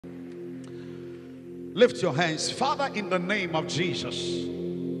Lift your hands. Father, in the name of Jesus,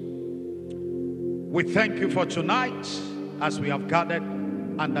 we thank you for tonight as we have gathered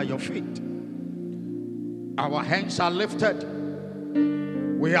under your feet. Our hands are lifted.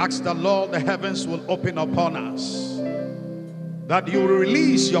 We ask the Lord the heavens will open upon us, that you will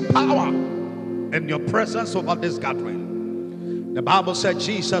release your power and your presence over this gathering. The Bible said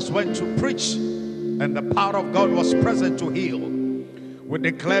Jesus went to preach and the power of God was present to heal. We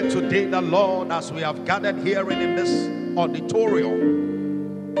declare today the Lord, as we have gathered here in this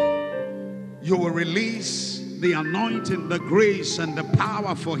auditorium, you will release the anointing, the grace and the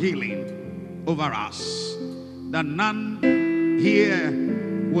power for healing over us, that none here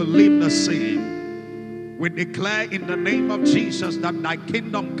will live the same. We declare in the name of Jesus that thy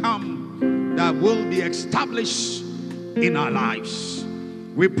kingdom come, that will be established in our lives.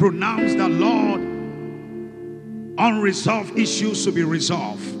 We pronounce the Lord, unresolved issues to be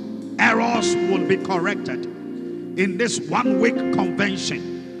resolved. Errors will be corrected. In this 1 week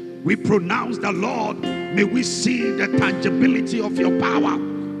convention, we pronounce the Lord, may we see the tangibility of your power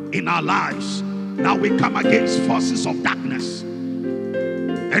in our lives. Now we come against forces of darkness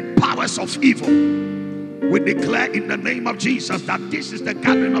and powers of evil. We declare in the name of Jesus that this is the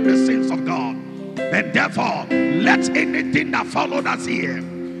gathering of the saints of God. And therefore, let anything that followed us here,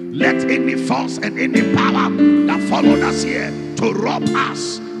 let any force and any power that followed us here to rob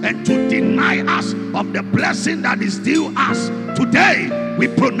us and to deny us of the blessing that is due us, today we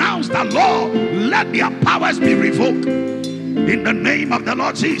pronounce the Lord, let their powers be revoked. In the name of the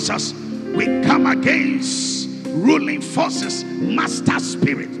Lord Jesus, we come against ruling forces, master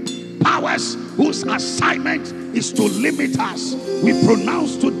spirit, powers whose assignment is to limit us. We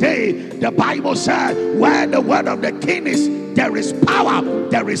pronounce today, the Bible said, where the word of the king is, there is power,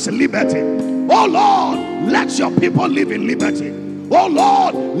 there is liberty. Oh Lord, let your people live in liberty. Oh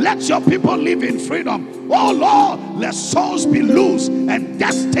Lord, let your people live in freedom. Oh Lord, let souls be loose and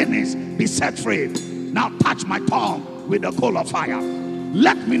destinies be set free. Now touch my tongue with the coal of fire.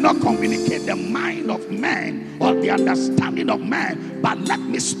 Let me not communicate the mind of man or the understanding of man, but let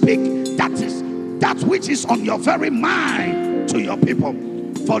me speak that which is on your very mind to your people.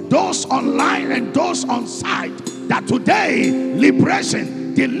 For those online and those on site, that today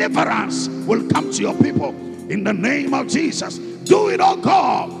liberation, deliverance will come to your people. In the name of Jesus, do it, oh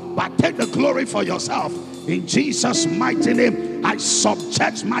God, but take the glory for yourself. In Jesus' mighty name, I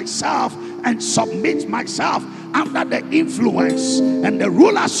subject myself and submit myself under the influence and the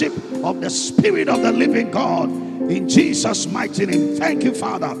rulership of the Spirit of the living God. In Jesus' mighty name. Thank you,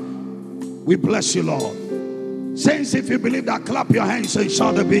 Father. We bless you, Lord. Saints, if you believe that, clap your hands and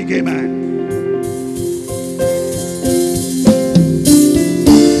shout a big amen.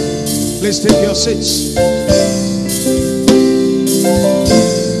 Please take your seats.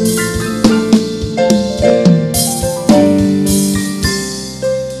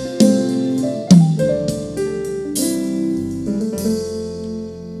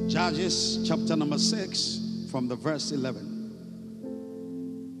 Judges chapter number 6 from the verse 11.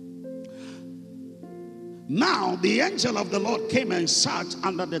 Now the angel of the Lord came and sat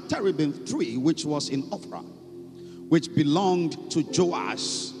under the terebinth tree which was in Ophrah, which belonged to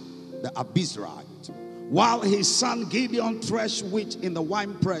Joash the Abizrite, while his son Gideon threshed wheat in the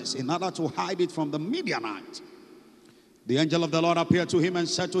winepress in order to hide it from the Midianite. The angel of the Lord appeared to him and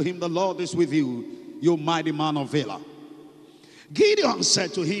said to him, the Lord is with you, you mighty man of valor. Gideon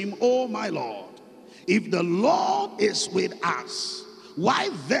said to him, O my Lord, if the Lord is with us, why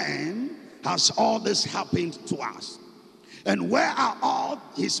then has all this happened to us? And where are all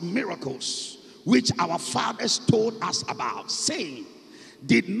his miracles which our fathers told us about, saying,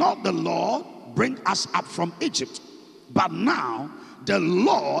 did not the Lord bring us up from Egypt? But now the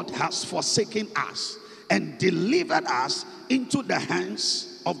Lord has forsaken us and delivered us into the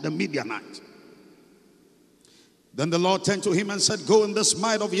hands of the Midianites. Then the Lord turned to him and said, go in this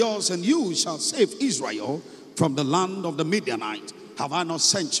might of yours, and you shall save Israel from the land of the Midianite. Have I not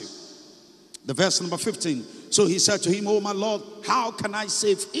sent you? The verse number 15. So he said to him, O my Lord, how can I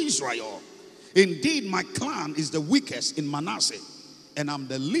save Israel? Indeed, my clan is the weakest in Manasseh, and I'm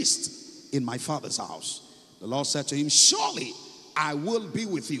the least in my father's house. The Lord said to him, surely I will be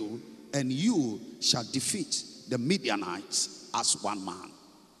with you, and you shall defeat the Midianites as one man.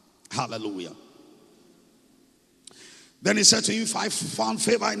 Hallelujah. Then he said to him, if I found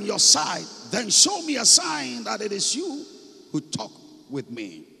favor in your sight, then show me a sign that it is you who talk with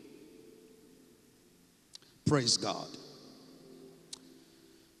me. Praise God.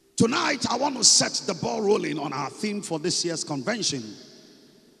 Tonight, I want to set the ball rolling on our theme for this year's convention.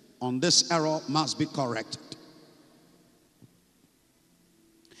 On this error must be corrected.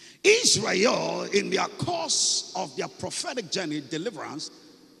 Israel, in their course of their prophetic journey, deliverance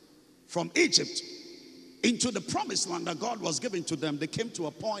from Egypt into the promised land that God was giving to them, they came to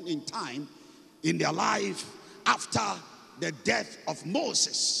a point in time in their life after the death of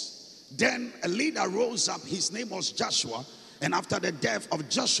Moses. Then a leader rose up, his name was Joshua, and after the death of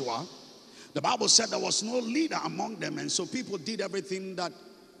Joshua, the Bible said there was no leader among them, and so people did everything that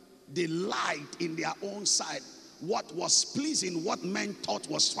they liked in their own side. What was pleasing, what men thought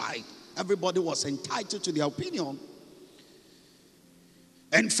was right. Everybody was entitled to their opinion.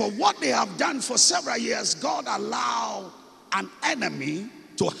 And for what they have done for several years, God allowed an enemy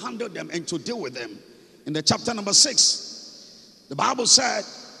to handle them and to deal with them. In the chapter number 6, the Bible said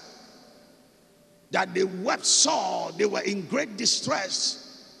that they wept sore, they were in great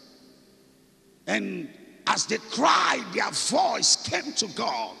distress. And as they cried, their voice came to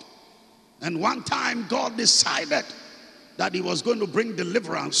God. And one time God decided that he was going to bring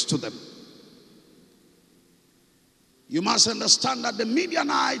deliverance to them. You must understand that the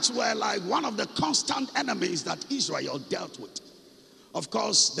Midianites were like one of the constant enemies that Israel dealt with. Of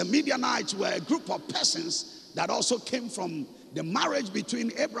course, the Midianites were a group of persons that also came from the marriage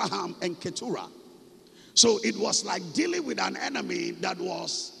between Abraham and Keturah. So it was like dealing with an enemy that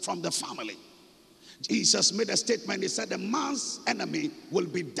was from the family. Jesus made a statement. He said, a man's enemy will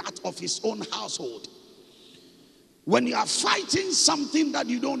be that of his own household. When you are fighting something that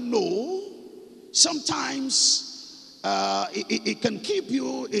you don't know, sometimes it can keep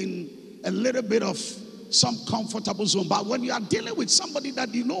you in a little bit of some comfortable zone. But when you are dealing with somebody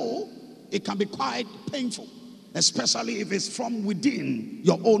that you know, it can be quite painful, especially if it's from within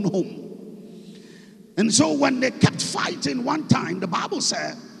your own home. And so when they kept fighting one time, the Bible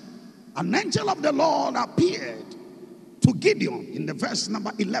said, an angel of the Lord appeared to Gideon in the verse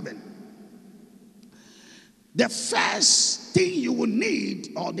number 11. The first thing you will need,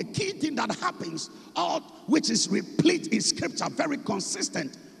 or the key thing that happens, or which is replete in scripture, very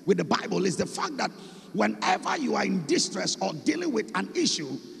consistent with the Bible, is the fact that whenever you are in distress or dealing with an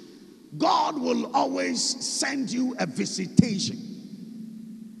issue, God will always send you a visitation.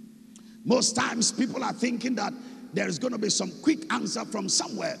 Most times people are thinking that there is going to be some quick answer from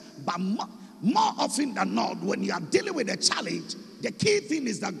somewhere. But more often than not, when you are dealing with a challenge, the key thing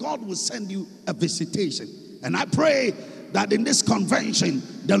is that God will send you a visitation. And I pray that in this convention,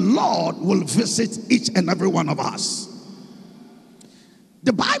 the Lord will visit each and every one of us.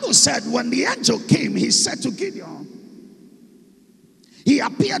 The Bible said when the angel came, he said to Gideon, he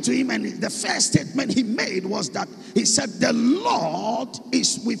appeared to him, and the first statement he made was that he said, the Lord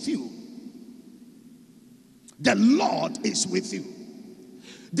is with you. The Lord is with you.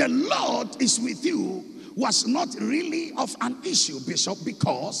 The Lord is with you was not really of an issue, Bishop,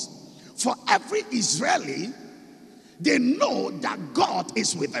 because for every Israeli, they know that God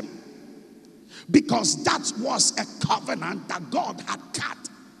is with them. Because that was a covenant that God had cut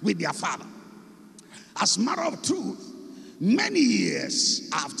with their father. As a matter of truth, many years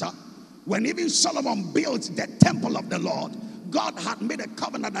after, when even Solomon built the temple of the Lord, God had made a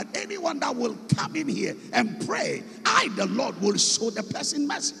covenant that anyone that will come in here and pray, I, the Lord, will show the person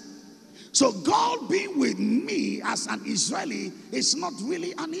mercy. So God being with me as an Israeli is not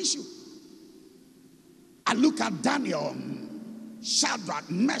really an issue. I look at Daniel, Shadrach,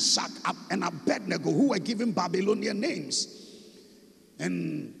 Meshach, and Abednego, who were given Babylonian names.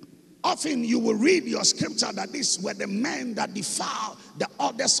 And often you will read your scripture that these were the men that defiled the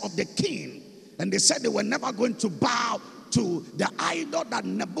orders of the king. And they said they were never going to bow to the idol that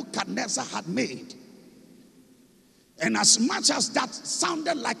Nebuchadnezzar had made. And as much as that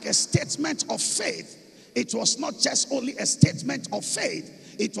sounded like a statement of faith, it was not just only a statement of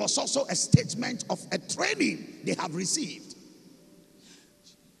faith, it was also a statement of a training they have received.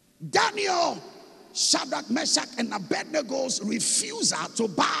 Daniel, Shadrach, Meshach, and Abednego's refusal to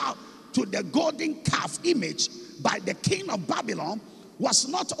bow to the golden calf image by the king of Babylon was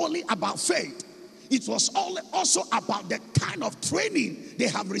not only about faith, it was also about the kind of training they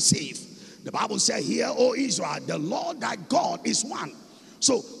have received. The Bible says here, O Israel, the Lord thy God is one.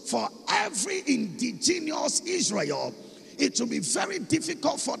 So for every indigenous Israel, it will be very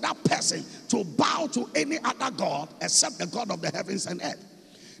difficult for that person to bow to any other God except the God of the heavens and earth.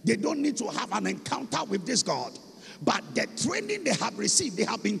 They don't need to have an encounter with this God. But the training they have received, they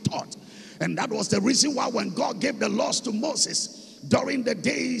have been taught. And that was the reason why when God gave the laws to Moses, during the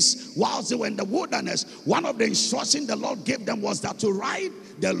days whilst they were in the wilderness, one of the instructions the Lord gave them was that to write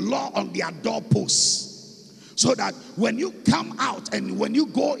the law on their doorposts, so that when you come out and when you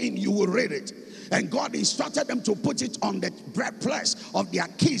go in, you will read it. And God instructed them to put it on the breastplates of their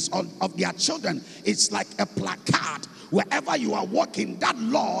kids, of their children. It's like a placard wherever you are walking, that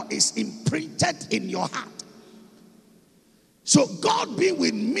law is imprinted in your heart. So God being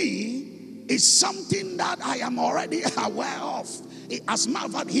with me is something that I am already aware of. As a matter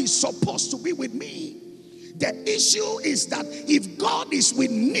of fact, he's supposed to be with me. The issue is that if God is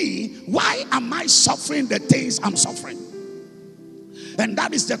with me, why am I suffering the things I'm suffering? And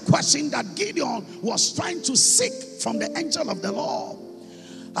that is the question that Gideon was trying to seek from the angel of the Lord.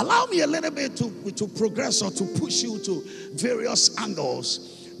 Allow me a little bit to progress or to push you to various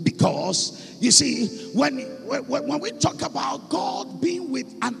angles. Because, you see, when we talk about God being with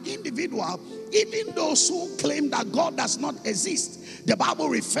an individual, even those who claim that God does not exist, the Bible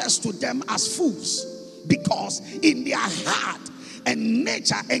refers to them as fools. Because in their heart and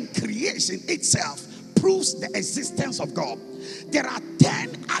nature and creation itself proves the existence of God. There are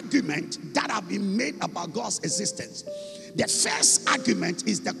 10 arguments that have been made about God's existence. The first argument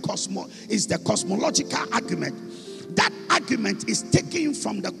is the cosmological argument. That argument is taken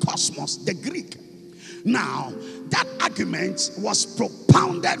from the cosmos, the Greek. Now, that argument was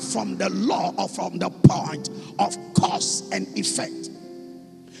propounded from the law or from the point of cause and effect.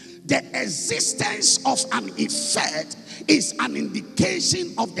 The existence of an effect is an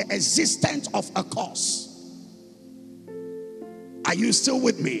indication of the existence of a cause. Are you still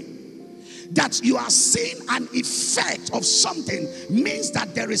with me? That you are seeing an effect of something means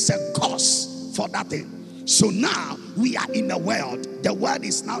that there is a cause for that thing. So now we are in a world. The world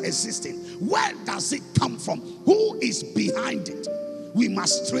is now existing. Where does it come from? Who is behind it? We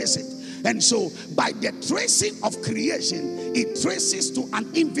must trace it. And so by the tracing of creation, it traces to an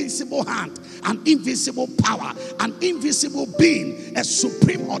invincible hand, an invincible power, an invisible being, a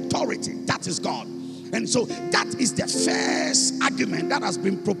supreme authority. That is God. And so that is the first argument that has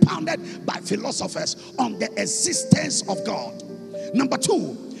been propounded by philosophers on the existence of God. Number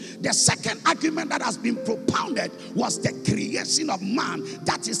two, the second argument that has been propounded was the creation of man.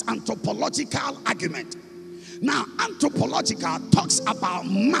 That is anthropological argument. Now, anthropological talks about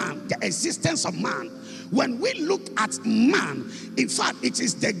man, the existence of man. When we look at man, in fact, it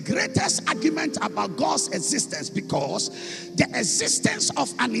is the greatest argument about God's existence, because the existence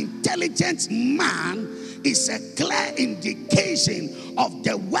of an intelligent man is a clear indication of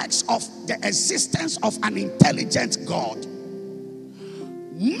the works of the existence of an intelligent God.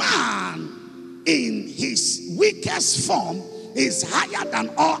 Man, in his weakest form, is higher than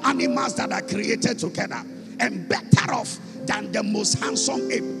all animals that are created together, and better off than the most handsome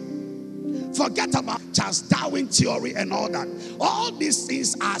ape. Forget about Charles Darwin theory and all that. All these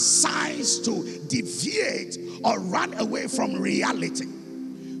things are signs to deviate or run away from reality.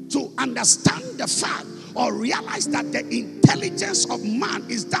 To understand the fact or realize that the intelligence of man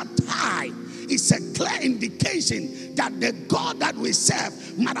is that high, it's a clear indication that the God that we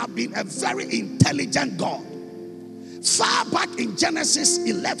serve might have been a very intelligent God. Far back in Genesis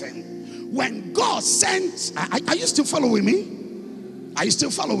 11, when God sent, are you still following me? Are you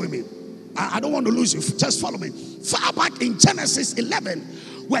still following me? I don't want to lose you. Just follow me. Far back in Genesis 11,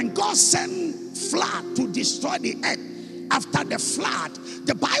 when God sent flood to destroy the earth, after the flood,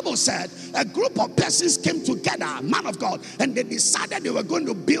 the Bible said a group of persons came together, man of God, and they decided they were going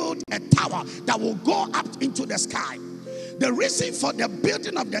to build a tower that will go up into the sky. The reason for the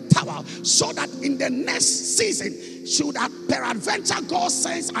building of the tower, so that in the next season, should peradventure God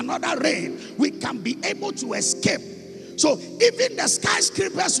sends another rain, we can be able to escape. So even the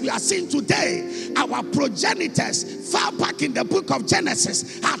skyscrapers we are seeing today, our progenitors far back in the book of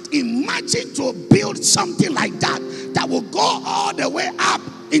Genesis had imagined to build something like that will go all the way up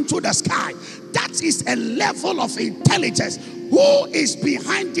into the sky. That is a level of intelligence. Who is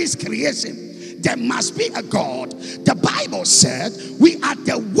behind this creation? There must be a God. The Bible said we are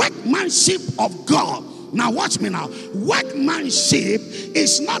the workmanship of God. Now watch me now. Workmanship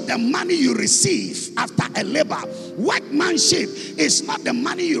is not the money you receive after a labor. Workmanship is not the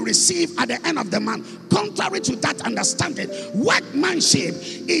money you receive at the end of the month. Contrary to that understanding, workmanship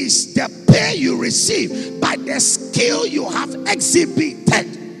is the pay you receive by the skill you have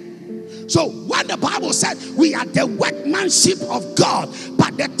exhibited. So when the Bible said we are the workmanship of God,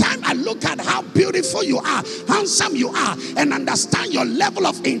 by the time I look at how beautiful you are, handsome you are, and understand your level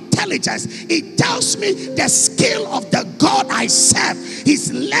of intelligence, it tells me the skill of the God I serve,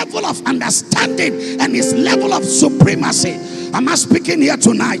 his level of understanding and his level of supremacy. Am I speaking here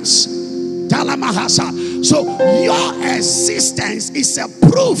tonight? So your existence is a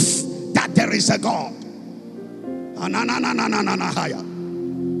proof that there is a God.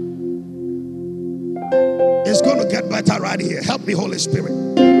 It's going to get better right here. Help me, Holy Spirit.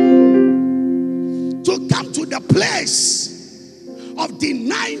 To come to the place of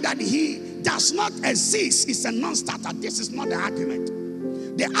denying that does not exist is a non-starter. This is not the argument.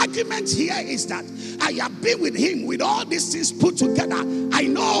 The argument here is that I have been with him with all these things put together. I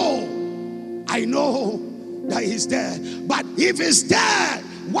know that he's there. But if he's there,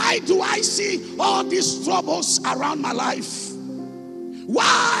 why do I see all these troubles around my life?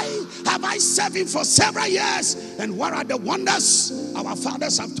 Why have I served him for several years? And what are the wonders our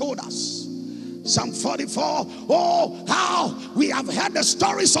fathers have told us? Psalm 44, oh, how we have heard the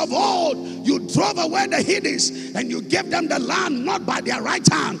stories of old. You drove away the heathens and you gave them the land, not by their right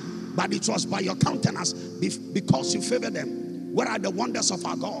hand, but it was by your countenance, because you favored them. What are the wonders of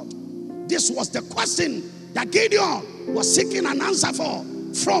our God? This was the question that Gideon was seeking an answer for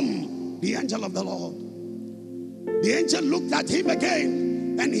from the angel of the Lord. The angel looked at him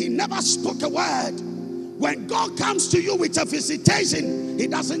again and he never spoke a word. When God comes to you with a visitation, he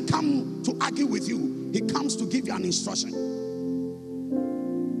doesn't come to argue with you. He comes to give you an instruction.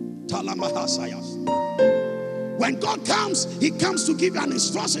 When God comes, he comes to give you an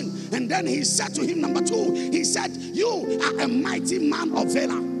instruction. And then he said to him, number 2, he said, you are a mighty man of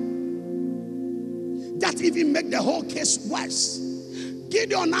valor. That even make the whole case worse.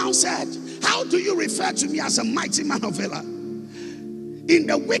 Gideon now said, how do you refer to me as a mighty man of valor? In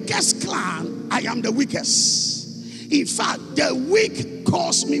the weakest clan, I am the weakest. In fact, the weak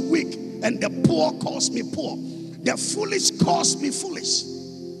calls me weak, and the poor calls me poor. The foolish calls me foolish.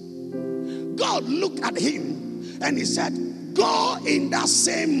 God looked at him and he said, go in that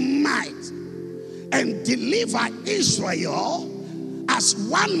same might and deliver Israel as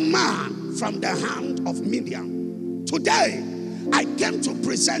one man from the hand of Midian. Today, I came to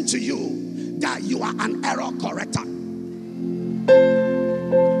present to you that you are an error corrector.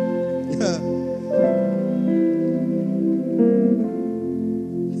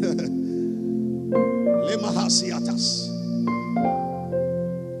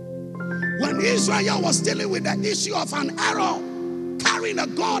 When Israel was dealing with the issue of an error, carrying a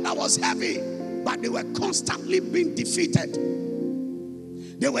God that was heavy, but they were constantly being defeated.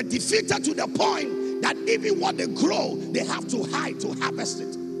 They were defeated to the point that even what they grow, they have to hide to harvest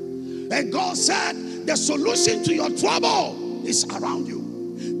it. And God said, the solution to your trouble is around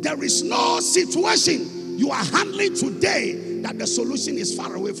you. There is no situation you are handling today that the solution is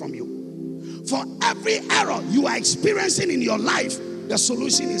far away from you. For every error you are experiencing in your life, the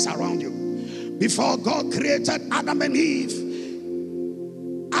solution is around you. Before God created Adam and Eve,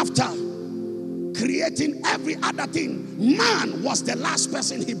 after creating every other thing, man was the last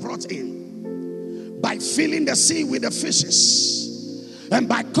person he brought in. By filling the sea with the fishes and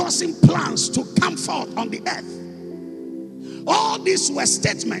by causing plants to come forth on the earth. All these were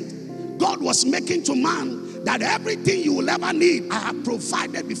statements God was making to man, that everything you will ever need, I have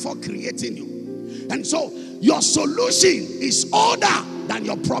provided before creating you. And so your solution is older than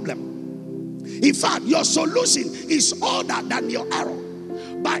your problem. In fact, your solution is older than your error.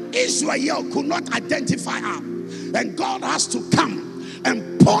 But Israel could not identify her. And God has to come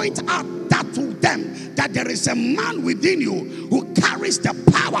and point out that to them, that there is a man within you who carries the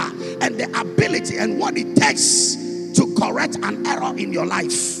power and the ability and what it takes to correct an error in your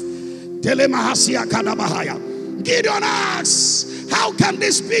life. Gideon asks, how can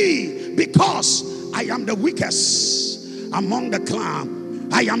this be? Because I am the weakest among the clan.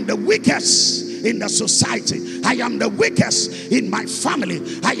 I am the weakest in the society. I am the weakest in my family.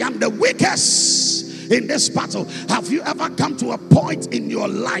 I am the weakest in this battle. Have you ever come to a point in your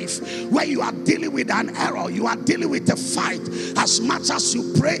life where you are dealing with an error, you are dealing with a fight? As much as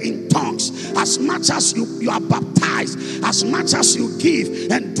you pray in tongues, as much as you are baptized, as much as you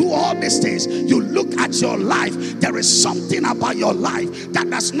give and do all these things, you look at your life, there is something about your life that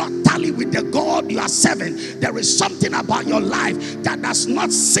does not tally with the God you are serving. There is something about your life that does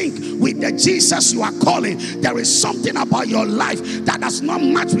not sync with the Jesus you are calling. There is something about your life that does not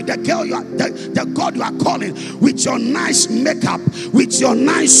match with the girl you are, the God you are calling, with your nice makeup, with your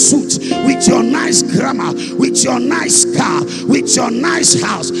nice suit, with your nice grammar, with your nice car, with your nice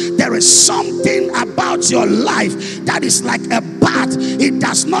house. There is something about your life that is like a bat. It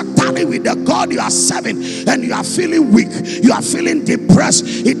does not tally with the God you are serving, and you are feeling weak, you are feeling depressed.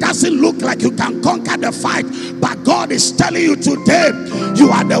 It doesn't look like you can conquer the fight, but God is telling you today,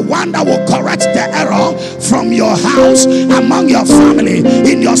 you are the one that will correct the error from your house, among your family,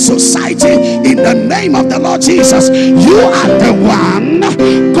 in your society. In the name of the Lord Jesus, you are the one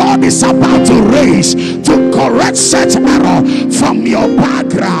God is about to raise to correct such error from your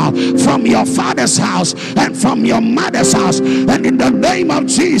background, from your father's house and from your mother's house. And in the name of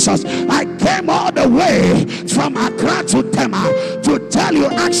Jesus, I came all the way from Accra to Tema to tell you,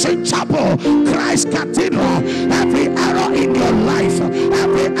 Action Chapel, Christ Cathedral, every error in your life,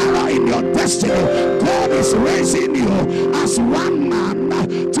 every error in your destiny. God is raising you as one man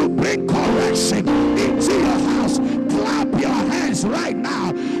to bring correction into your house. Clap your hands right now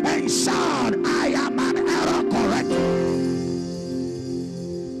and shout, I am an error corrector.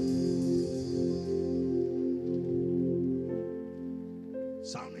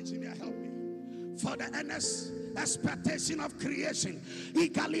 Sound engineer, help me. For the earnest expectation of creation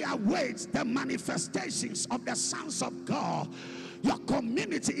eagerly awaits the manifestations of the sons of God. Your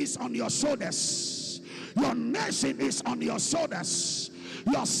community is on your shoulders. Your nation is on your shoulders.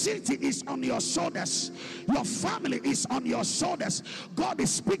 Your city is on your shoulders. Your family is on your shoulders. God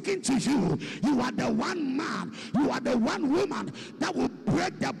is speaking to you. You are the one man, you are the one woman that will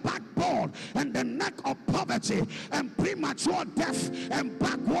break the backbone and the neck of poverty and premature death and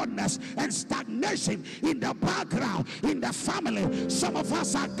backwardness and stagnation in the background, in the family. Some of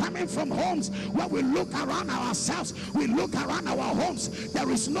us are coming from homes where we look around ourselves, we look around our homes.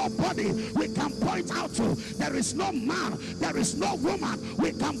 There is nobody we can point out to. There is no man, there is no woman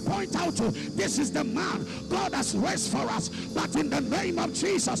we can point out to. This is the man God has raised for us. But in the name of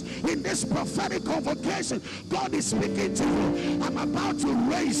Jesus, in this prophetic convocation, God is speaking to you. I'm about to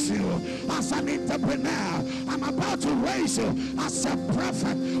raise you as an entrepreneur. I'm about to raise you as a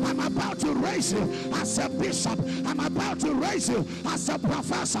prophet. I'm about to raise you as a bishop. I'm about to raise you as a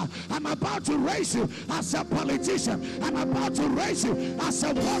professor. I'm about to raise you as a politician. I'm about to raise you as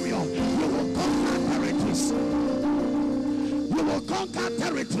a warrior. You will conquer territories. You will conquer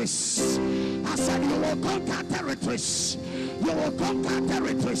territories. I said you will conquer territories. You will conquer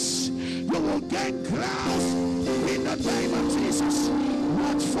territories. You will gain ground in the name of Jesus.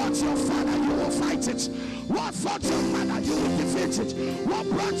 What fought your father, you will fight it. What fought your mother, you will defeat it. What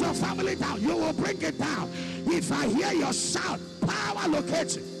brought your family down, you will bring it down. If I hear your shout, power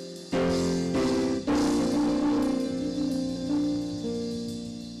locates you.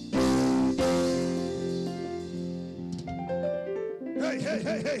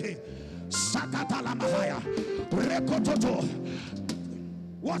 Hey. Sakatalamahaya. Rekototo.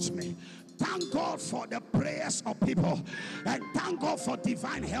 Watch me. Thank God for the prayers of people, and thank God for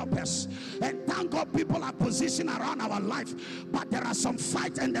divine helpers, and thank God people are positioned around our life. But there are some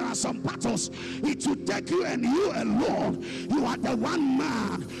fights and there are some battles. It will take you and you alone. You are the one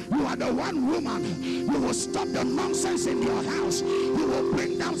man, you are the one woman. You will stop the nonsense in your house. You will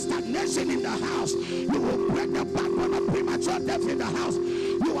bring down stagnation in the house. You will break the backbone of premature death in the house.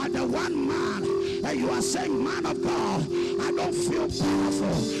 You are the one man, and you are saying, man of God, I don't feel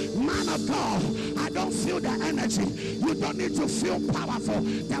powerful. Man of God, I don't feel the energy. You don't need to feel powerful.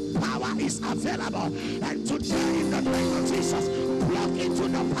 The power is available. And today, in the name of Jesus, plug into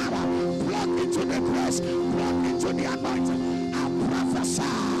the power, plug into the grace, plug into the anointing. I prophesy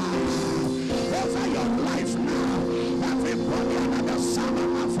over your life now. Everybody under the sound of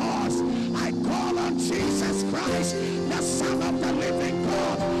my voice, I call on Jesus Christ, the Son of the living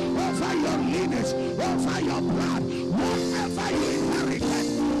God, over your lineage, over your blood, whatever you inherited.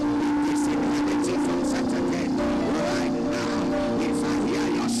 From Saturday, right now, if I hear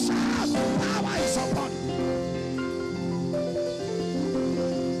your shout, power is upon you.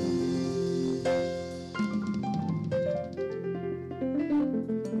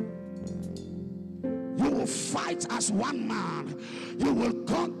 You will fight as one man. You will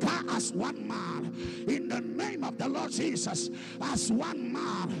conquer as one man. In the name of the Lord Jesus, as one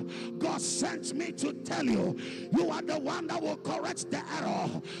man, God sent me to tell you, you are the one that will correct the error.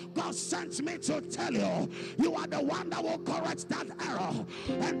 God sent me to tell you, you are the one that will correct that error.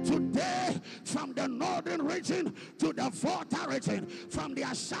 And today, from the northern region to the Volta region, from the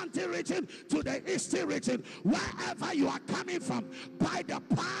Ashanti region to the Eastern region, wherever you are coming from, by the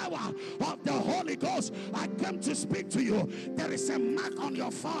power of the Holy Ghost, I come to speak to you. There is a mark on your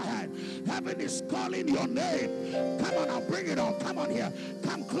forehead. Heaven is calling your name. Come on, I'll bring it on. Come on here.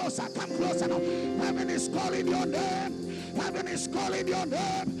 Come closer. Come closer now. Heaven is calling your name. Heaven is calling your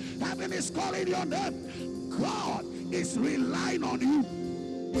name. Heaven is calling your name. God is relying on you.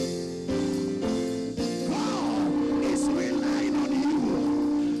 God is relying on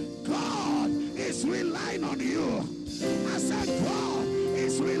you. God is relying on you. I said God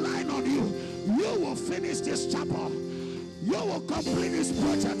is relying on you. You will finish this chapel. You will complete these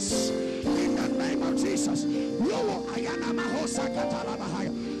projects in the name of Jesus. You will.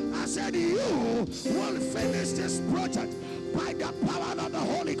 I said you will finish this project by the power of the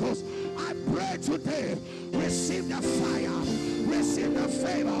Holy Ghost. I pray today, receive the fire, receive the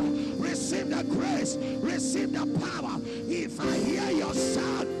favor, receive the grace, receive the power. If I hear your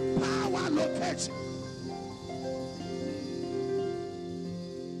sound, power locates you.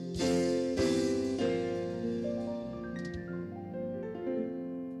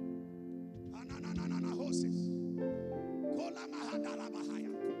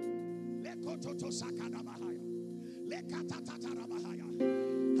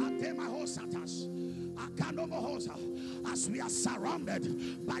 As we are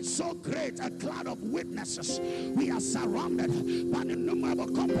surrounded by so great a cloud of witnesses, we are surrounded by the innumerable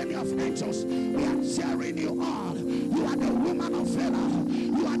company of angels. We are cheering you on. You are the woman of valor.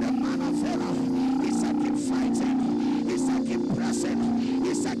 You are the man of valor. He said keep fighting. He said keep pressing.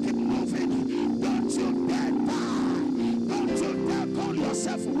 He said keep moving. Don't you dare die. Don't you dare call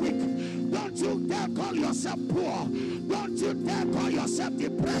yourself weak. Don't you dare call yourself poor. Don't you dare call yourself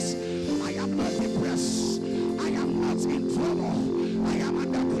depressed. I am not depressed. I am not in trouble. I am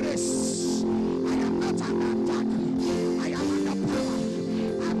under grace. I am not under attack. I am under power.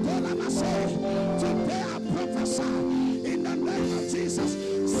 I told him, I say, today I prophesy in the name of Jesus.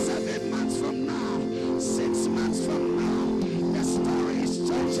 7 months from now, 6 months from now, the story is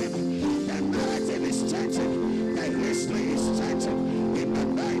changing. The narrative is changing. The history is changing. In the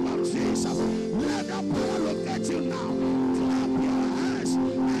name of Jesus, let the power locate you now. Clap your hands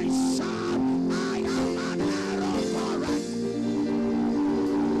and shout, I am an arrow correct.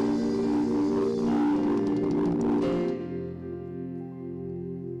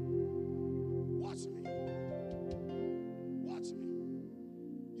 Watch me. Watch me.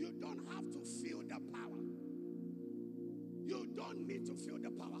 You don't have to feel the power. You don't need to feel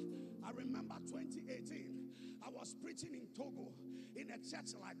the power. I remember 2018, I was preaching in Togo in a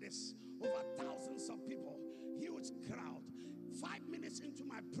church like this, over thousands of people, huge crowd. 5 minutes into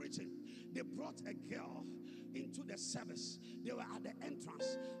my preaching, they brought a girl into the service. They were at the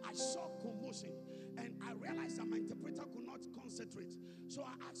entrance. I saw commotion and I realized that my interpreter could not concentrate. So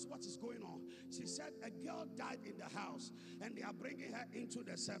I asked what is going on. She said a girl died in the house and they are bringing her into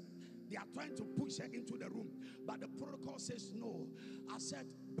the service. They are trying to push her into the room, but the protocol says no. I said,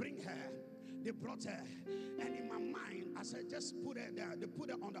 bring her. They brought her. And in my mind, I said, just put her there. They put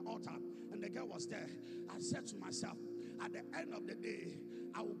her on the altar, and the girl was there. I said to myself, at the end of the day,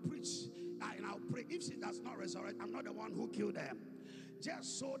 I will preach and I'll pray. If she does not resurrect, I'm not the one who killed her.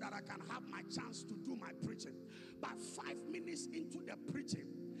 Just so that I can have my chance to do my preaching. But 5 minutes into the preaching,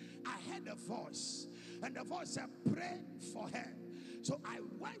 I heard a voice, and the voice said, pray for her. So I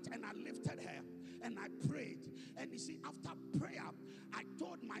went and I lifted her and I prayed. And you see, after prayer, I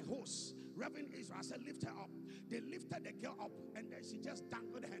told my host, Reverend Israel, I said, lift her up. They lifted the girl up and then she just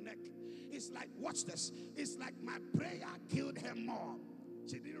dangled her neck. It's like, watch this. It's like my prayer killed her more.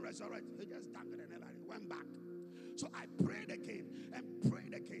 She didn't resurrect. He just dangled her neck and went back. So I prayed again and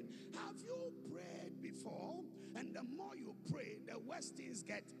prayed again. Have you prayed before? And the more you pray, the worse things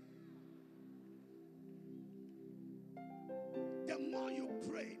get. The more you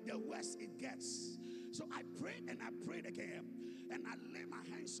pray, the worse it gets. So I prayed and I prayed again. And I laid my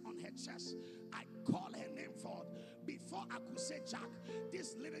hands on her chest. I called her name forth. Before I could say Jack,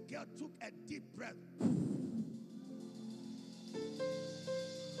 this little girl took a deep breath.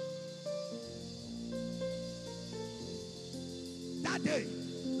 That day,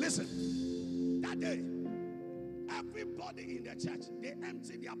 listen, that day, everybody in the church, they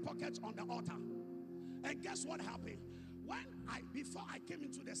emptied their pockets on the altar. And guess what happened? Before I came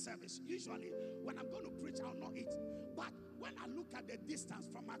into the service, usually when I'm going to preach, I'll not eat. But when I look at the distance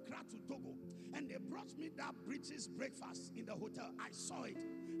from Accra to Togo, and they brought me that British breakfast in the hotel, I saw it.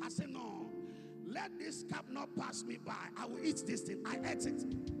 I said, no, let this cup not pass me by. I will eat this thing. I ate it.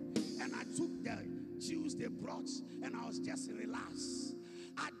 And I took the juice they brought, and I was just relaxed.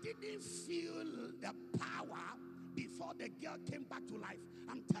 I didn't feel the power before the girl came back to life.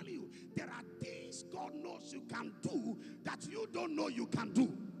 I'm telling you, there are things God knows you can do that you don't know you can do.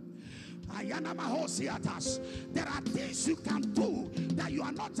 There are things you can do that you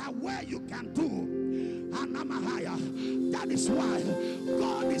are not aware you can do. That is why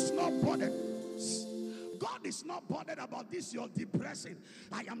God is not bothered. God is not bothered about this, your depressing.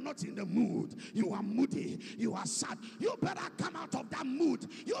 I am not in the mood. You are moody. You are sad. You better come out of that mood.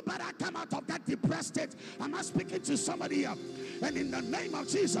 You better come out of that depressed state. Am I speaking to somebody here? And in the name of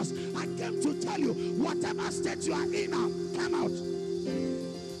Jesus, I came to tell you, whatever state you are in now, come out.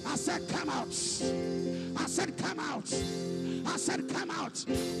 I said, come out. I said, come out. I said, come out.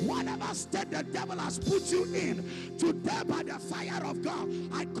 Whatever state the devil has put you in, today by the fire of God,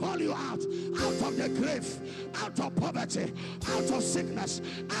 I call you out of the grave, out of poverty, out of sickness,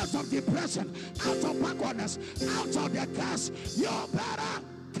 out of depression, out of backwardness, out of the curse. You better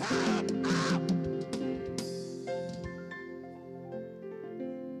come out.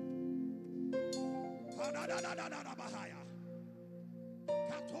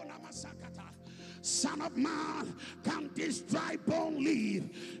 Son of man, can this dry bone live?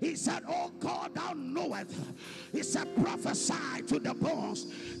 He said, oh God, thou knowest. He said, prophesy to the bones.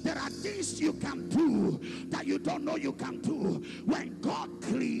 There are things you can do that you don't know you can do. When God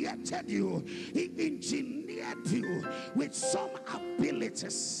created you, he engineered you with some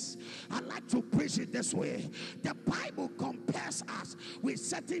abilities. I like to preach it this way. The Bible compares us with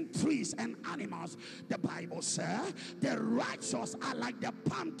certain trees and animals. The Bible says the righteous are like the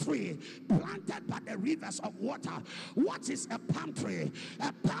palm tree planted by the rivers of water. What is a palm tree?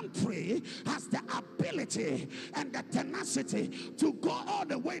 A palm tree has the ability and the tenacity to go all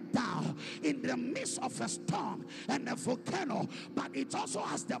the way down in the midst of a storm and a volcano, but it also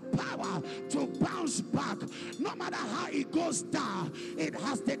has the power to bounce back. No matter how it goes down, it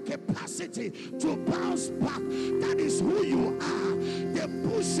has the capacity to bounce back. That is who you are. They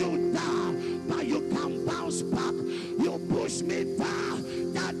push you down, but you can bounce back. You push me down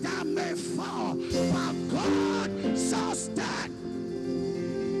that I may fall, but God sustained.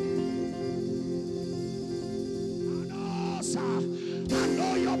 I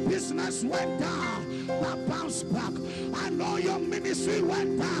know your business went down, but bounce back. I know your ministry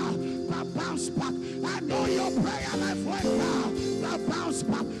went down, but bounce back. I know your prayer life went down, but bounce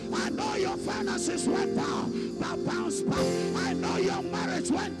back. I know your finances went down, but bounce back. I know your marriage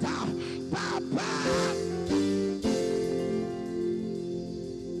went down, but bounce.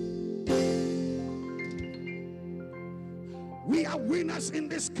 We are winners in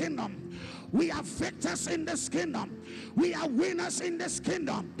this kingdom. We are victors in this kingdom. We are winners in this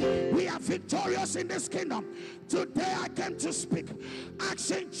kingdom. We are victorious in this kingdom. Today I came to speak.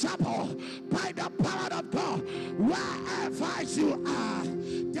 Action Chapel, by the power of God, wherever you are,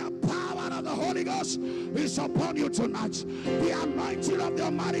 the power of the Holy Ghost is upon you tonight. The anointing of the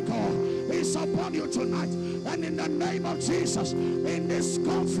Almighty God is upon you tonight. And in the name of Jesus, in this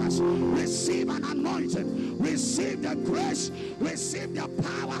conference, receive an anointing, receive the grace, receive the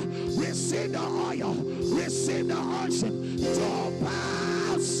power, receive the oil, receive the unction to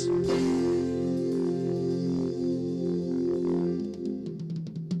pass.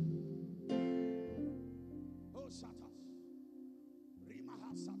 Oh, Satas.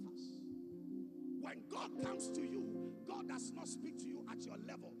 Rimaha Satas. When God comes to you, God does not speak to you at your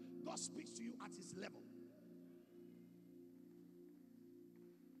level. God speaks to you at his level.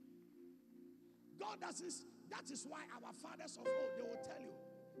 God doesn't. That is why our fathers of old, they will tell you,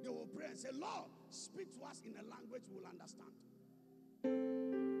 they will pray and say, Lord, speak to us in a language we will understand.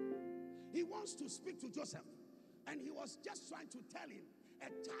 He wants to speak to Joseph, and he was just trying to tell him a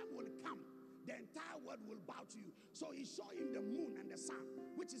time will come, the entire world will bow to you. So he showed him the moon and the sun,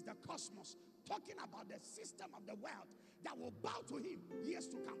 which is the cosmos, talking about the system of the world that will bow to him years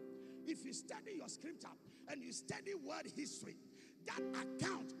to come. If you study your scripture and you study world history, that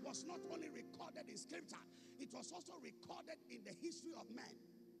account was not only recorded in scripture, it was also recorded in the history of men.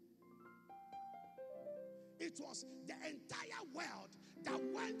 It was the entire world that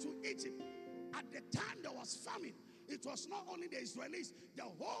went to Egypt. At the time there was famine, it was not only the Israelis, the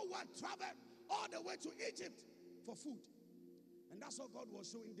whole world traveled all the way to Egypt for food. And that's what God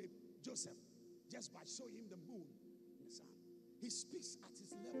was showing Joseph, just by showing him the moon and the sun. He speaks at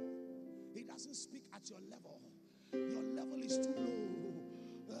his level. He doesn't speak at your level. Your level is too low.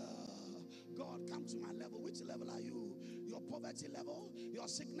 God, come to my level. Which level are you? Your poverty level, your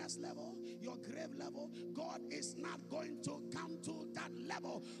sickness level, your grave level. God is not going to come to that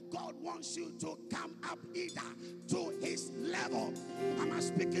level. God wants you to come up either to his level. Am I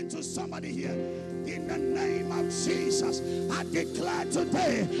speaking to somebody here? In the name of Jesus, I declare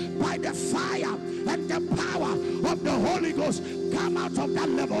today, by the fire and the power of the Holy Ghost, come out of that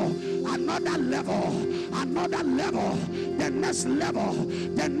level. Another level, another level, the next level,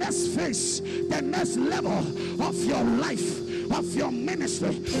 the next phase, the next level of your life, of your ministry,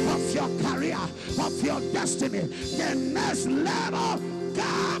 of your career, of your destiny. The next level,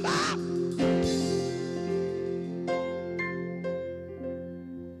 come up.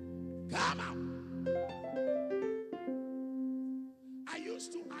 Come up. I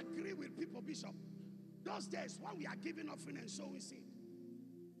used to agree with people, Bishop. Those days when we are giving offering and sowing seed,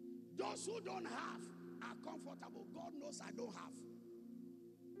 those who don't have are comfortable. God knows I don't have.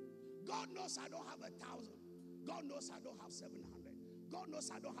 God knows I don't have 1,000. God knows I don't have 700. God knows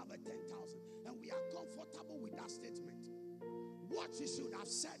I don't have 10,000. And we are comfortable with that statement. What you should have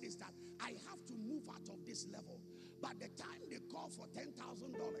said is that I have to move out of this level. By the time they call for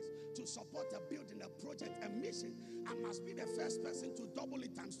 $10,000 to support a building, a project, a mission, I must be the first person to double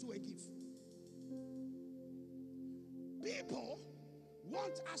it times 2 a gift. People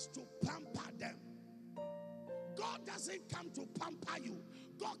want us to pamper them. God doesn't come to pamper you.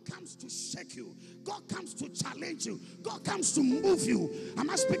 God comes to shake you. God comes to challenge you. God comes to move you. Am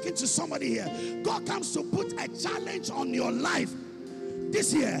I speaking to somebody here? God comes to put a challenge on your life.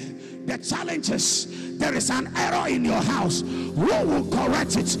 This year, the challenge is there is an error in your house. Who will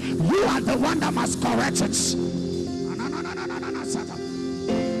correct it? You are the one that must correct it.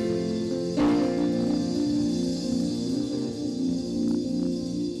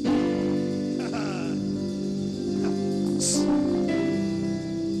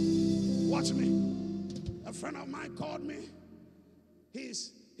 Watch me. A friend of mine called me.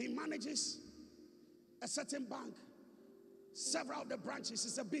 He manages a certain bank, several of the branches.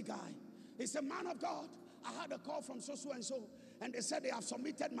 He's a big guy. He's a man of God. I had a call from so and so, and they said they have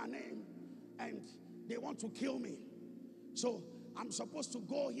submitted my name and they want to kill me. So I'm supposed to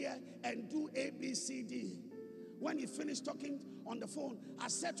go here and do A, B, C, D. When he finished talking on the phone, I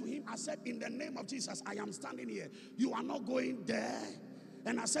said to him, I said, in the name of Jesus, I am standing here. You are not going there.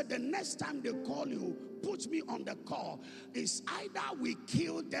 And I said, the next time they call you, put me on the call. It's either we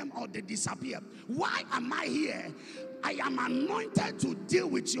kill them or they disappear. Why am I here? I am anointed to deal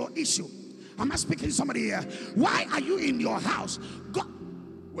with your issue. Am I speaking to somebody here? Why are you in your house?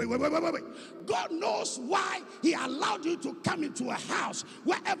 Wait. God knows why he allowed you to come into a house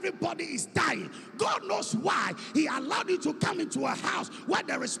where everybody is dying. God knows why he allowed you to come into a house where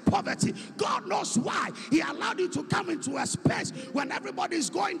there is poverty. God knows why he allowed you to come into a space when everybody is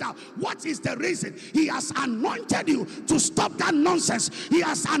going down. What is the reason? He has anointed you to stop that nonsense. He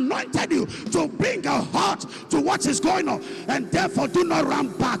has anointed you to bring a halt to what is going on. And therefore, do not run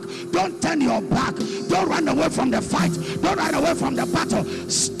back. Don't turn your back. Don't run away from the fight. Don't run away from the battle.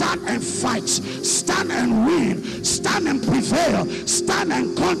 Stand and fight. Stand and win. Stand and prevail. Stand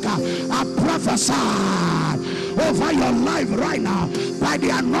and conquer. I prophesy over your life right now by the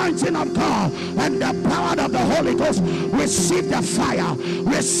anointing of God and the power of the Holy Ghost. Receive the fire.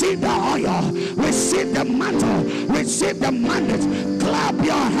 Receive the oil. Receive the mantle. Receive the mandate. Clap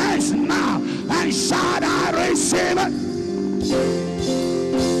your hands now and shout, I receive it.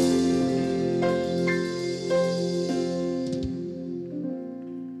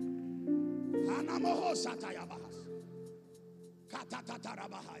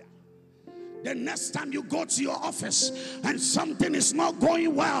 The next time you go to your office and something is not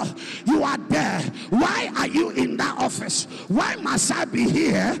going well, you are there. Why are you in that office? Why must I be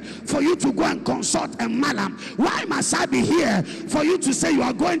here for you to go and consult a madam? Why must I be here for you to say you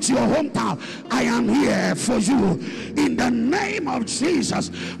are going to your hometown? I am here for you in the name of Jesus.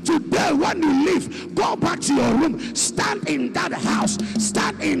 Today when you leave, go back to your room. Stand in that house.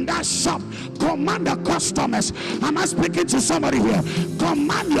 Stand in that shop. Command the customers. Am I speaking to somebody here?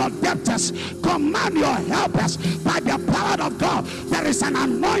 Command your debtors. Command your helpers by the power of God. There is an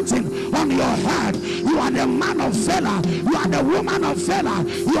anointing on your head. You are the man of valor. You are the woman of valor.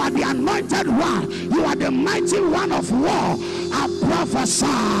 You are the anointed one. You are the mighty one of war. I prophesy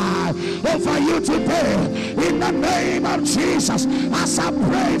over you today in the name of Jesus. As I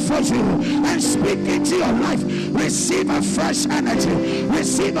pray for you and speak into your life, receive a fresh energy,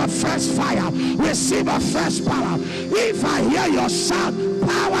 receive a fresh fire, receive a fresh power. If I hear your shout,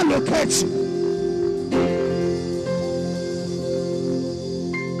 power locates you.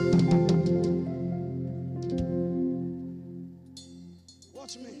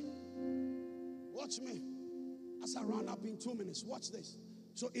 Watch me as I run up in 2 minutes. Watch this.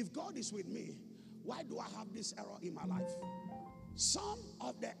 So if God is with me, why do I have this error in my life? Some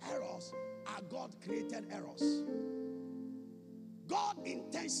of the errors are God created errors. God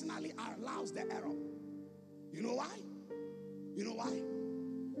intentionally allows the error. You know why? You know why?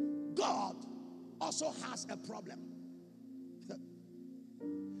 God also has a problem.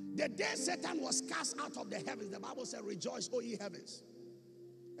 The day Satan was cast out of the heavens, the Bible said, rejoice, O ye heavens.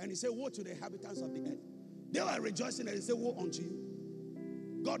 And he said, woe to the inhabitants of the earth. They were rejoicing and he said, woe unto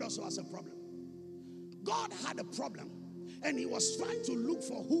you. God also has a problem. God had a problem and he was trying to look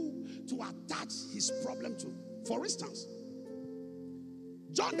for who to attach his problem to. For instance,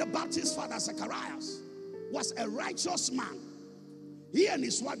 John the Baptist's father, Zacharias, was a righteous man. He and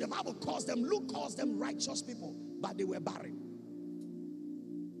his wife, the Bible calls them, Luke calls them righteous people, but they were barren.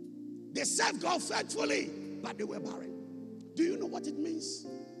 They served God faithfully, but they were barren. Do you know what it means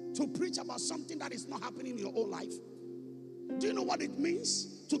to preach about something that is not happening in your own life? Do you know what it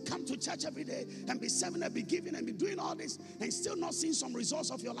means to come to church every day and be serving and be giving and be doing all this and still not seeing some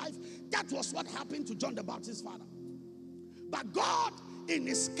results of your life? That was what happened to John the Baptist's father. But God, in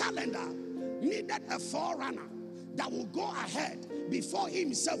his calendar, needed a forerunner that will go ahead before he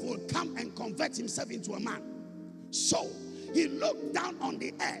himself will come and convert himself into a man. So he looked down on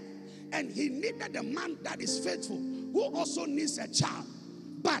the earth And he needed a man that is faithful, who also needs a child.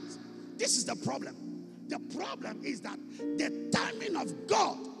 But this is the problem. The problem is that the timing of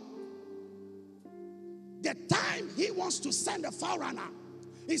God, the time he wants to send a forerunner,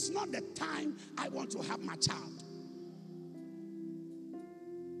 is not the time I want to have my child.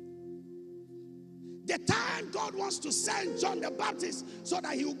 The time God wants to send John the Baptist so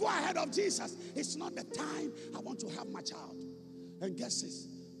that he will go ahead of Jesus, it's not the time I want to have my child. And guess this,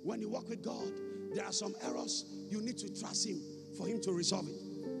 when you walk with God, there are some errors you need to trust him for him to resolve it.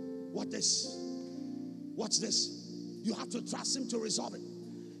 What's this? You have to trust him to resolve it.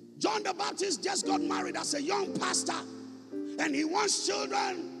 John the Baptist just got married as a young pastor, and he wants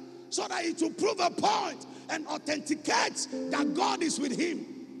children so that he will prove a point and authenticate that God is with him.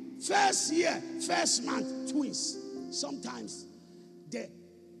 First year, first month, twins. Sometimes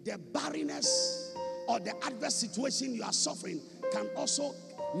the barrenness or the adverse situation you are suffering can also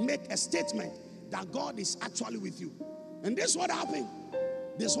make a statement that God is actually with you. And this is what happened.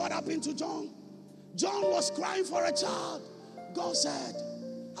 This is what happened to John. John was crying for a child. God said,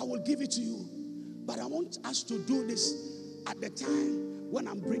 I will give it to you, but I want us to do this at the time when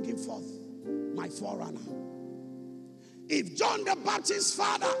I'm bringing forth my forerunner. If John the Baptist's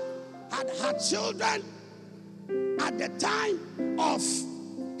father had children at the time of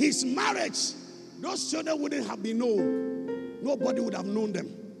his marriage, those children wouldn't have been known. Nobody would have known them.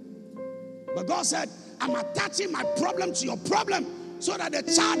 But God said, I'm attaching my problem to your problem so that the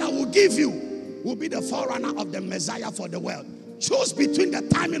child I will give you will be the forerunner of the Messiah for the world. Choose between the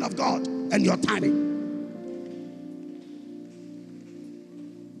timing of God and your timing.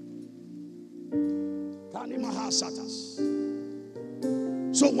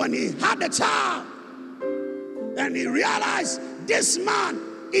 So when he had a child and he realized this man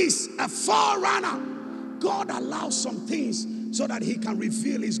is a forerunner, God allows some things so that he can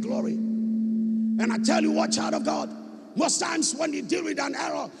reveal his glory. And I tell you what, child of God, most times when you deal with an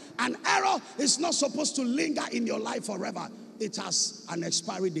error is not supposed to linger in your life forever. It has an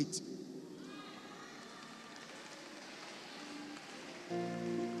expiry date.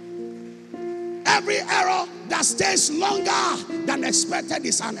 Every error that stays longer than expected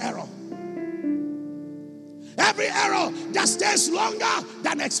is an error. Every error that stays longer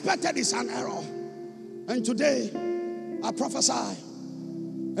than expected is an error. And today, I prophesy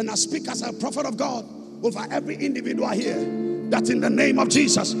and I speak as a prophet of God over every individual here, that in the name of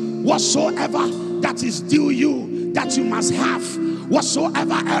Jesus, whatsoever that is due you, that you must have,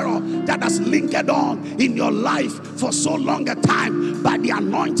 whatsoever error that has lingered on in your life for so long a time, by the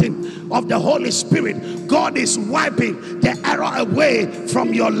anointing of the Holy Spirit, God is wiping the error away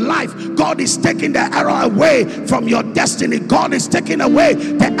from your life. God is taking the error away from your destiny. God is taking away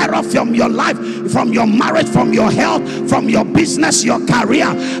the error from your life, from your marriage, from your health, from your business, your career.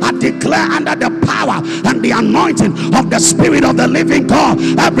 I declare under the power and the anointing of the Spirit of the living God,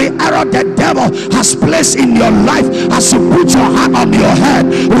 every error the devil has placed in your life, as you put your hand on your head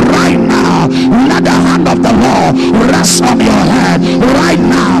right now, let the hand of the Lord rest on your head right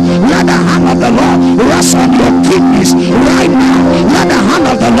now. Let the hand of the Lord rest on your kidneys right now. Let the hand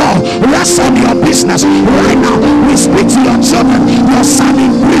of the Lord rest on your business right now. We speak to your children, your son in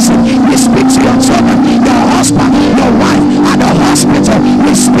prison. We speak to your children, your husband, your wife at the hospital.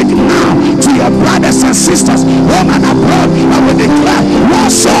 We speak now to your brothers and sisters, home and abroad, and we declare,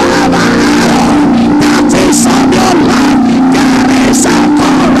 whatsoever error that is on your life, there is a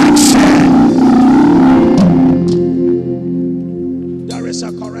correction. There is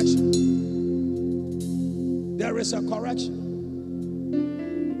a correction. There is a correction.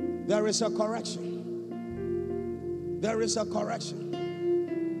 There is a correction. There is a correction.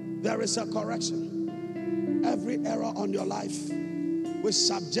 There is a correction. Every error on your life, we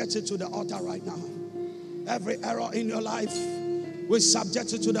subject it to the altar right now. Every error in your life, we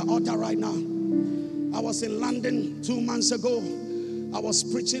subject it to the altar right now. I was in London 2 months ago. I was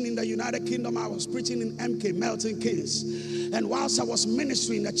preaching in the United Kingdom. I was preaching in MK, Milton Keynes. And whilst I was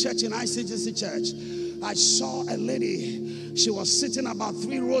ministering in the church, in ICGC Church, I saw a lady. She was sitting about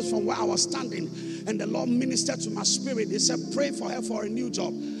 3 rows from where I was standing. And the Lord ministered to my spirit. He said, pray for her for a new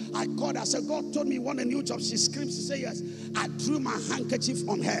job. I called her. I said, God told me you want a new job. She screamed. She said, yes. I drew my handkerchief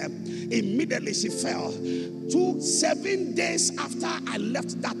on her. Immediately she fell. 7 days after I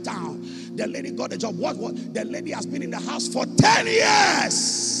left that town, the lady got a job. What? The lady has been in the house for 10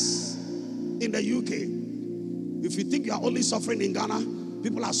 years in the UK. If you think you are only suffering in Ghana,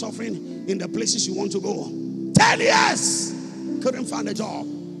 people are suffering in the places you want to go. 10 years. Couldn't find a job.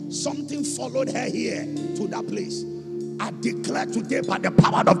 Something followed her here to that place. I declare today by the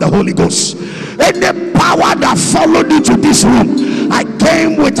power of the Holy Ghost, any power that followed you to this room, I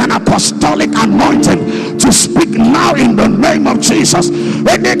came with an apostolic anointing to speak now in the name of Jesus.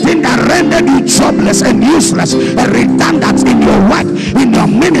 Anything that rendered you jobless and useless and redundant in your work, in your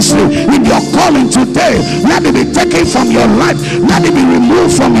ministry, in your calling today, let it be taken from your life. Let it be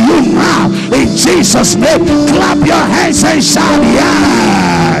removed from you now in Jesus' name. Clap your hands and shout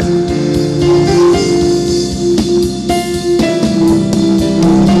yes.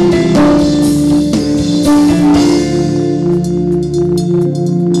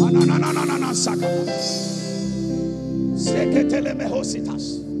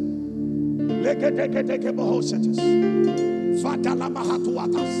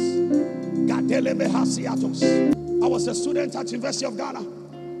 I was a student at University of Ghana.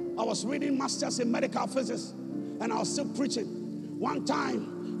 I was reading masters in medical physics, and I was still preaching. One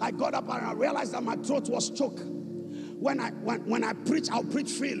time I got up and I realized that my throat was choked. When I preach, I'll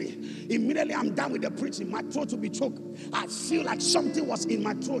preach freely. Immediately I'm done with the preaching, my throat will be choked. I feel like something was in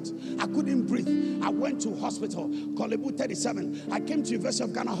my throat. I couldn't breathe. I went to hospital, Kolebu 37. I came to University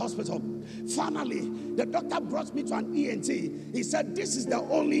of Ghana Hospital. Finally, the doctor brought me to an ENT. He said, this is the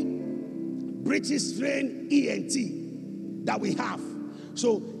only British trained ENT that we have.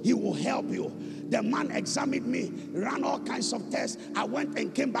 So he will help you. The man examined me, ran all kinds of tests. I went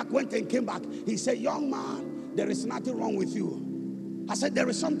and came back. He said, young man, there is nothing wrong with you. I said, there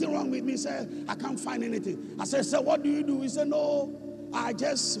is something wrong with me. He said, I can't find anything. I said, sir, what do you do? He said, no, I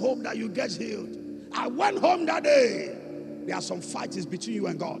just hope that you get healed. I went home that day. There are some fights between you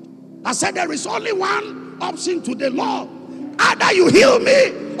and God. I said, there is only one option to the Lord. Either you heal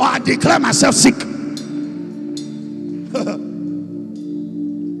me or I declare myself sick.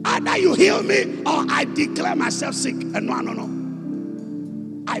 Either you heal me or I declare myself sick. And no.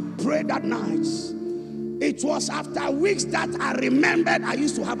 I prayed that night. It was after weeks that I remembered I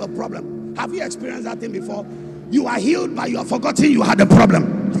used to have a problem. Have you experienced that thing before? You are healed, but you are forgotten you had a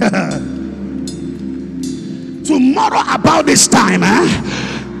problem. Tomorrow about this time,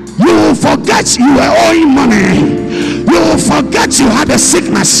 you will forget you were owing money. You will forget you had a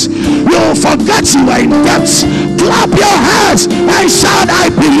sickness. You will forget you were in debt. Clap your hands and shout, I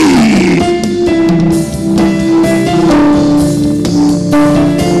believe.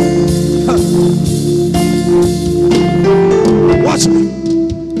 Watch me.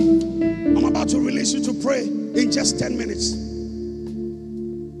 I'm about to release you to pray in just 10 minutes.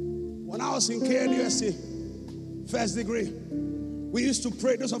 When I was in KNUSC, first degree, we used to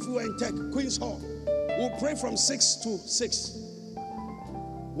pray. Those of you who are in tech, Queen's Hall, we'll pray from 6 to 6.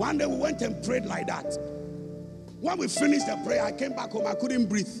 One day we went and prayed like that. When we finished the prayer, I came back home. I couldn't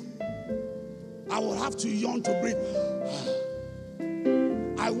breathe. I would have to yawn to breathe.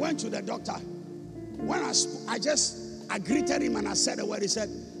 I went to the doctor. When I greeted him and I said a word. He said,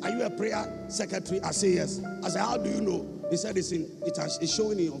 are you a prayer secretary? I said, yes. I said, how do you know? He said, it's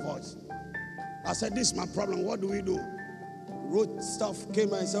showing in your voice. I said, this is my problem. What do we do? Wrote stuff,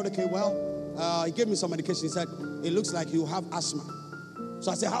 came and said, okay, well, he gave me some medication. He said, it looks like you have asthma.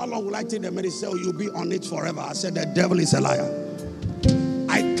 So I said, how long will I take the medicine? He said, oh, you'll be on it forever. I said, the devil is a liar.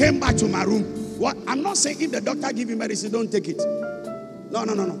 I came back to my room. What? I'm not saying if the doctor give you medicine, don't take it.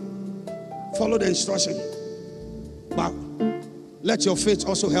 No. Follow the instruction. But let your faith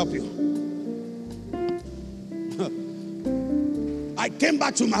also help you. I came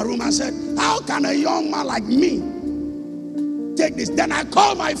back to my room and said, how can a young man like me take this? Then I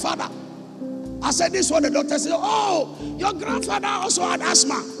called my father. I said, this is what the doctor said. Oh, your grandfather also had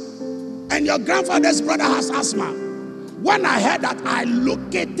asthma. And your grandfather's brother has asthma. When I heard that, I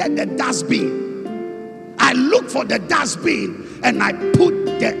located the dustbin. I looked for the dustbin and I put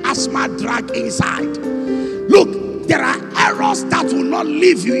the asthma drug inside. Look, there are errors that will not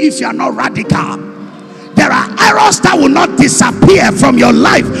leave you if you are not radical. There are errors that will not disappear from your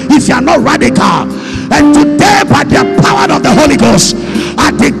life if you are not radical. And today, by the power of the Holy Ghost,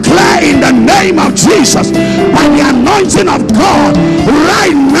 I declare in the name of Jesus, by the anointing of God,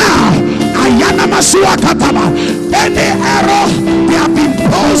 right now, any error they have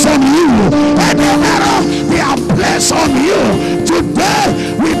imposed on you, any error they have placed on you, today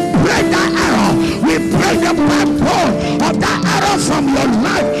we break that error. We break the backbone of that error from your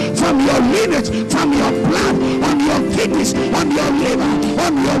life, from your lineage, from your blood, on your kidneys, on your liver,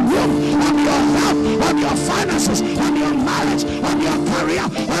 on your womb, on your health, on your finances, on your marriage, on your career,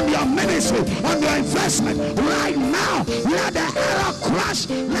 on your ministry, on your investment. Right now, let the error crash,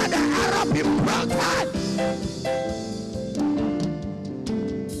 let the error be broken.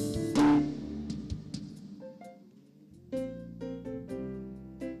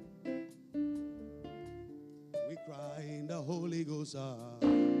 We cry Holy Ghost.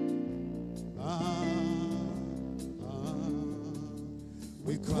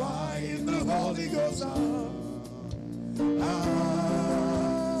 We cry in the Holy Ghost.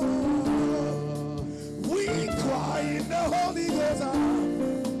 We cry in the Holy Ghost.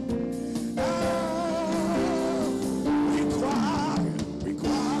 We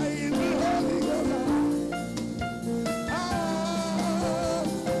cry in the Holy Ghost.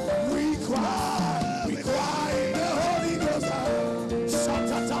 We cry in the Holy Ghost.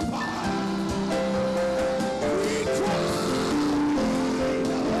 Shatatapa. We cry in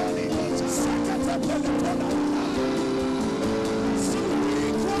the Holy Ghost. Shatatapa. So we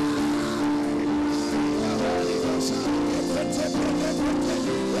cry in the Holy Ghost. We cry.